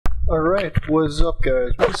Alright, what's up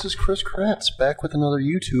guys? This is Chris Kraatz, back with another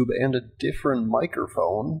YouTube and a different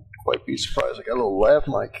microphone. Quite be surprised, I got a little lav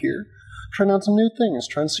mic here. Trying out some new things,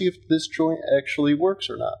 trying to see if this joint actually works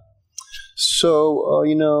or not. So,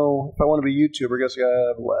 if I want to be a YouTuber, I guess I gotta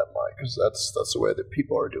have a lav mic, because that's the way that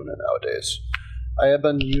people are doing it nowadays. I have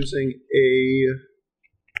been using a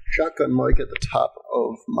shotgun mic at the top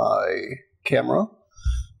of my camera.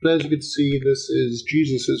 But as you can see, this is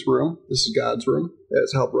Jesus' room. This is God's room.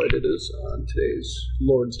 That's how bright it is on today's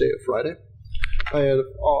Lord's Day of Friday. I had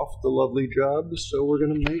off the lovely job, so we're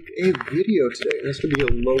going to make a video today. And it's going to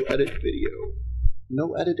be a low-edit video.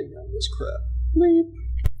 No editing on this crap. Bleep.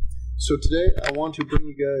 So today, I want to bring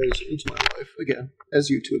you guys into my life, again, as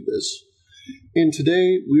YouTube is. And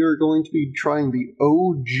today, we are going to be trying the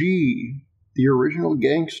OG, the original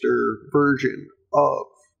gangster version of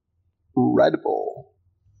Redbull.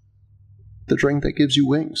 The drink that gives you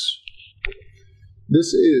wings. This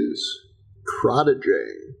is Krating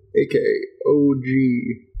Daeng, aka OG.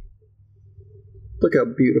 Look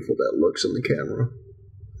how beautiful that looks in the camera.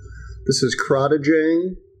 This is Krating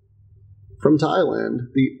Daeng from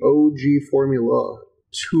Thailand, the OG formula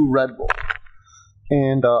to Redbull.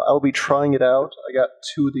 And I'll be trying it out. I got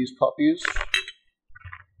 2 of these puppies.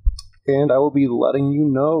 And I will be letting you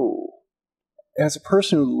know. As a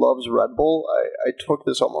person who loves Redbull, I took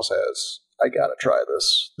this almost as, I gotta try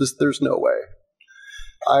this. There's no way.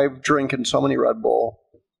 I've drinking so many Red Bull.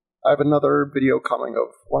 I have another video coming of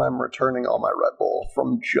when I'm returning all my Red Bull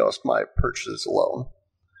from just my purchases alone.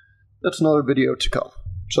 That's another video to come.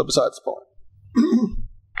 So besides the point.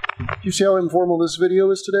 You see how informal this video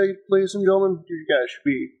is today, ladies and gentlemen? You guys should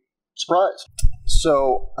be surprised.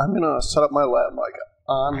 So I'm gonna set up my lab mic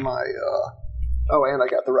on my, oh, and I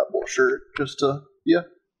got the Red Bull shirt just to, yeah.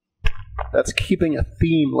 That's keeping a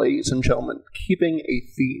theme, ladies and gentlemen. Keeping a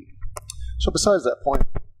theme. So besides that point,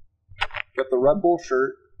 got the Red Bull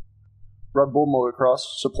shirt, Red Bull Motocross,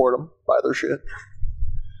 support them, buy their shit.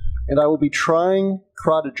 And I will be trying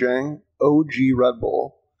Krating Daeng OG Red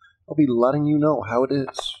Bull. I'll be letting you know how it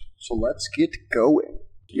is. So let's get going.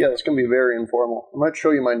 Yeah, it's going to be very informal. I might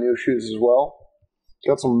show you my new shoes as well.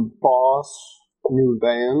 Got some Boss new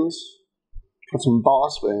Vans. Got some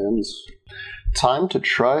Boss Vans. Time to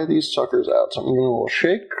try these suckers out. So I'm giving a little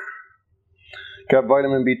shake. Got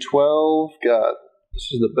vitamin B12. Got, this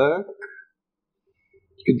is the back.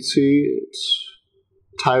 You can see it's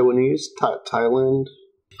Taiwanese, Thailand.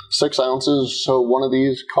 6 ounces. So one of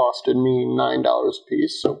these costed me $9 a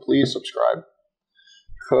piece. So please subscribe.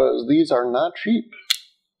 Because these are not cheap.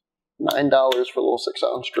 $9 for a little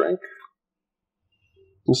 6-ounce drink.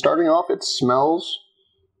 And starting off, it smells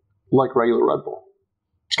like regular Red Bull.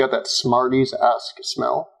 It's got that Smarties-esque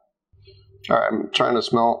smell. Alright, I'm trying to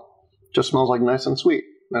smell. Just smells like nice and sweet.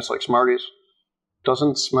 Nice like Smarties.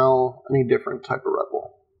 Doesn't smell any different type of Red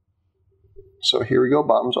Bull. So here we go,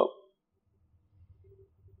 bottoms up.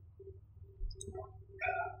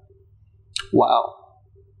 Wow.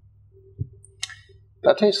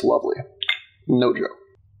 That tastes lovely. No joke.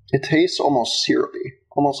 It tastes almost syrupy.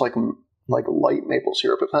 Almost like light maple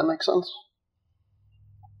syrup, if that makes sense.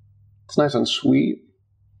 It's nice and sweet.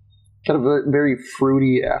 Got a very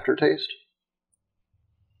fruity aftertaste.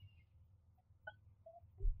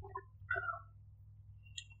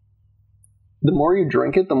 The more you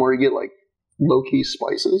drink it, the more you get like low-key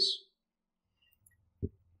spices.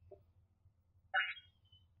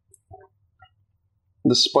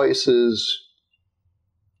 The spices,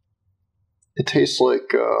 it tastes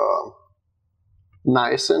like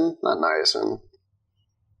niacin, not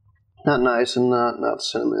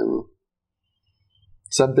cinnamon.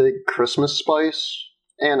 It's that big Christmas spice.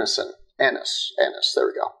 Anise, there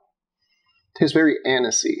we go. Tastes very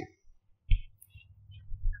anisey.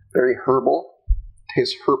 Very herbal.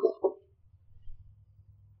 Tastes herbal.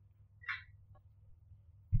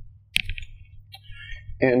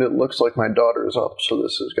 And it looks like my daughter is up, so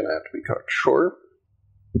this is going to have to be cut short.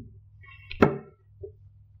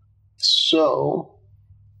 So,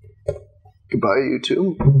 goodbye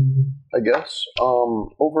YouTube, I guess.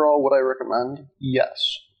 Overall, would I recommend?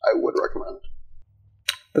 Yes, I would recommend.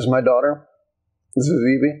 This is my daughter. This is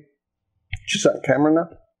Evie. She's on camera now.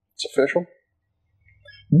 It's official.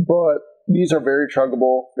 But these are very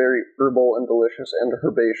chuggable, very herbal and delicious and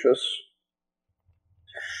herbaceous.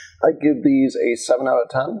 I give these a 7 out of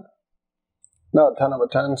 10. Not a 10 out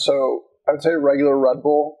of 10. So I would say regular Red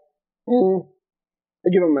Bull. I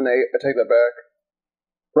give them an 8. I take that back.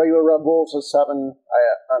 Regular Red Bull is a 7. I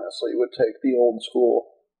honestly would take the old school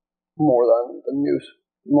more than the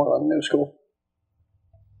new school.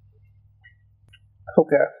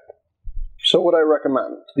 Okay. So would I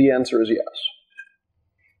recommend? The answer is yes.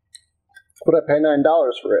 Would I pay $9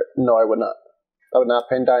 for it? No, I would not. I would not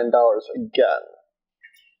pay $9 again.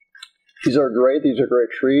 These are great. These are a great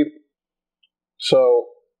treat. So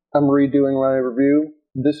I'm redoing my review.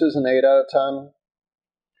 This is an 8 out of 10.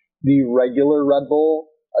 The regular Red Bull,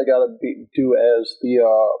 I gotta do as the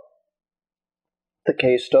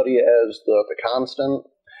case study as the constant.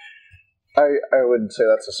 I would say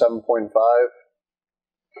that's a 7.5.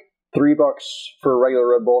 $3 for a regular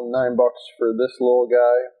Red Bull, $9 for this little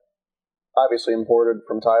guy. Obviously imported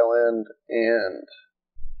from Thailand, and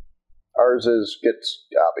ours gets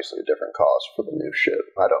obviously a different cost for the new shit.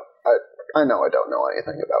 I know I don't know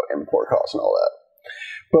anything about import costs and all that.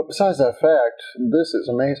 But besides that fact, this is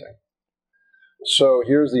amazing. So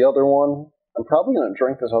here's the other one. I'm probably going to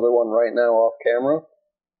drink this other one right now off camera.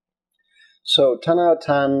 So 10 out of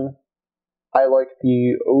 10. I like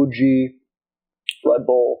the OG Red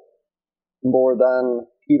Bull more than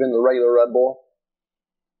even the regular Red Bull.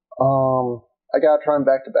 I gotta try them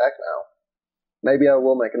back to back now. Maybe I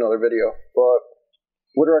will make another video, but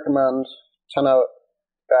would recommend 8 out of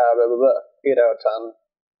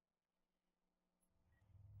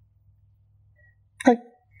 10. Hi.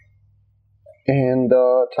 And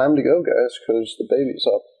time to go, guys, because the baby's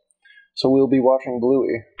up. So we'll be watching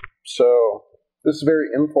Bluey. So this is a very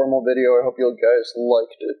informal video. I hope you guys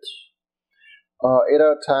liked it. 8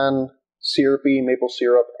 out of 10. Syrupy, maple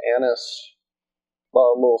syrup, anise. A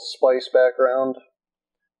little spice background.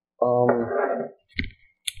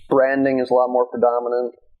 Branding is a lot more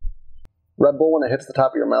predominant. Red Bull, when it hits the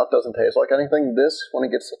top of your mouth, doesn't taste like anything. This, when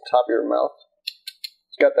it gets to the top of your mouth,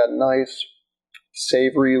 it's got that nice,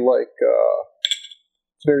 savory,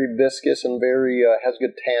 it's very viscous and very, has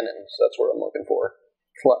good tannins. That's what I'm looking for.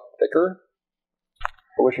 It's a lot thicker.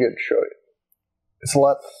 I wish I could show you. It's a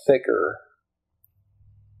lot thicker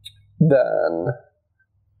than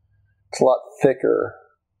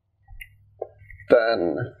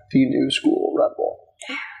the new school Red Bull.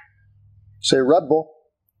 Say Red Bull.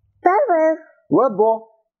 Red Bull.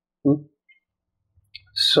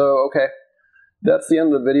 So, okay. That's the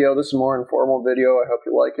end of the video. This is a more informal video. I hope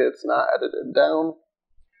you like it. It's not edited down.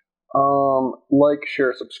 Like,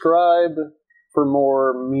 share, subscribe for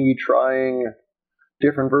more me trying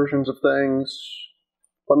different versions of things.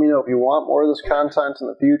 Let me know if you want more of this content in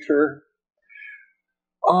the future.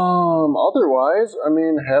 Otherwise, I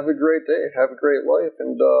mean, have a great day, have a great life,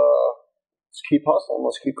 and, let's keep hustling,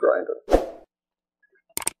 let's keep grinding.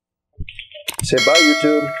 Say bye,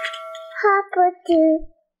 YouTube. Papa,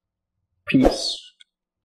 Peace.